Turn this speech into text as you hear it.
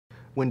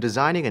When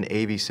designing an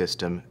AV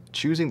system,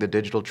 choosing the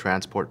digital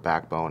transport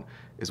backbone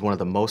is one of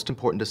the most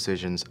important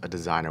decisions a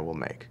designer will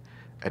make.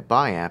 At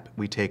Biamp,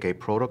 we take a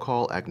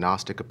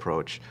protocol-agnostic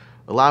approach,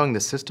 allowing the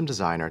system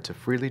designer to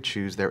freely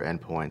choose their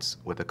endpoints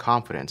with the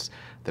confidence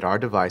that our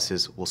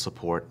devices will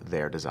support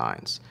their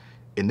designs.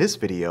 In this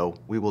video,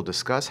 we will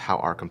discuss how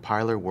our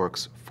compiler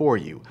works for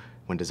you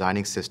when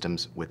designing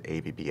systems with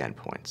AVB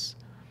endpoints.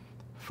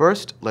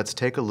 First, let's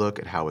take a look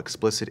at how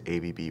Explicit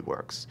ABB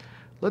works.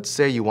 Let's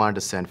say you wanted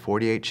to send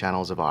 48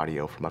 channels of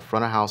audio from a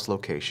front-of-house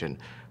location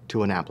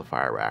to an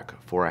amplifier rack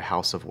for a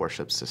house of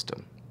worship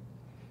system.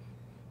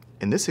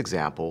 In this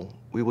example,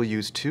 we will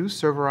use two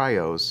server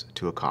IOs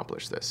to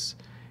accomplish this.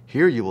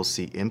 Here you will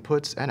see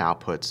inputs and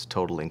outputs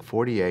totaling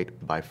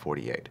 48 by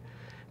 48.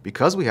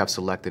 Because we have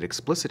selected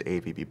explicit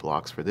ABB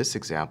blocks for this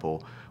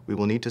example, we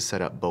will need to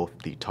set up both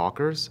the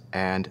talkers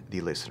and the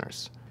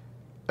listeners.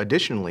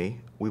 Additionally,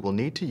 we will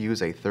need to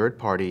use a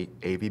third-party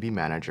AVB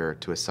manager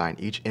to assign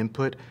each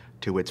input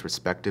to its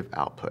respective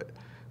output,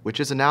 which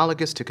is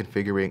analogous to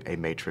configuring a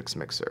matrix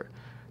mixer.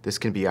 This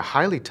can be a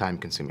highly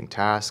time-consuming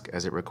task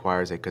as it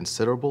requires a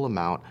considerable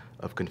amount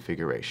of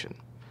configuration.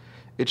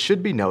 It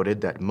should be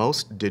noted that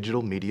most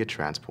digital media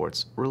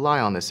transports rely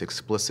on this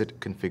explicit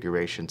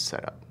configuration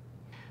setup.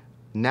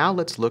 Now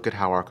let's look at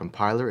how our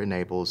compiler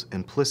enables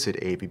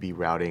implicit ABB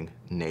routing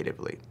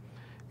natively.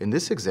 In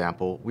this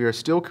example, we are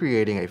still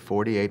creating a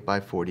 48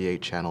 by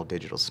 48 channel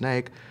digital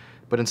snake,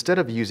 but instead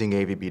of using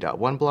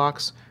AVB.1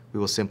 blocks, we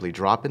will simply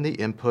drop in the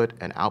input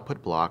and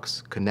output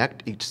blocks,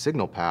 connect each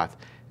signal path,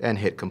 and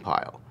hit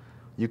compile.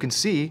 You can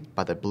see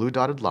by the blue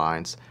dotted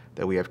lines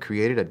that we have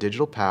created a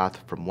digital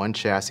path from one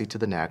chassis to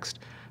the next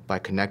by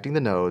connecting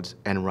the nodes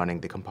and running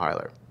the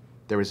compiler.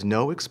 There is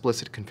no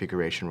explicit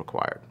configuration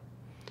required.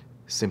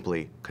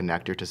 Simply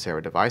connect your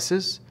Tesira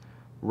devices,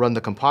 run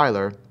the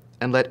compiler,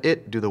 and let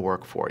it do the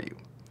work for you.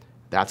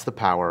 That's the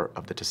power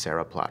of the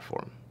Tesira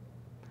platform.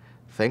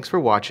 Thanks for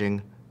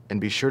watching,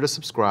 and be sure to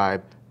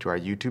subscribe to our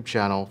YouTube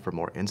channel for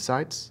more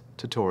insights,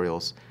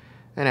 tutorials,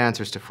 and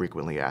answers to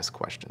frequently asked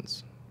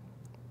questions.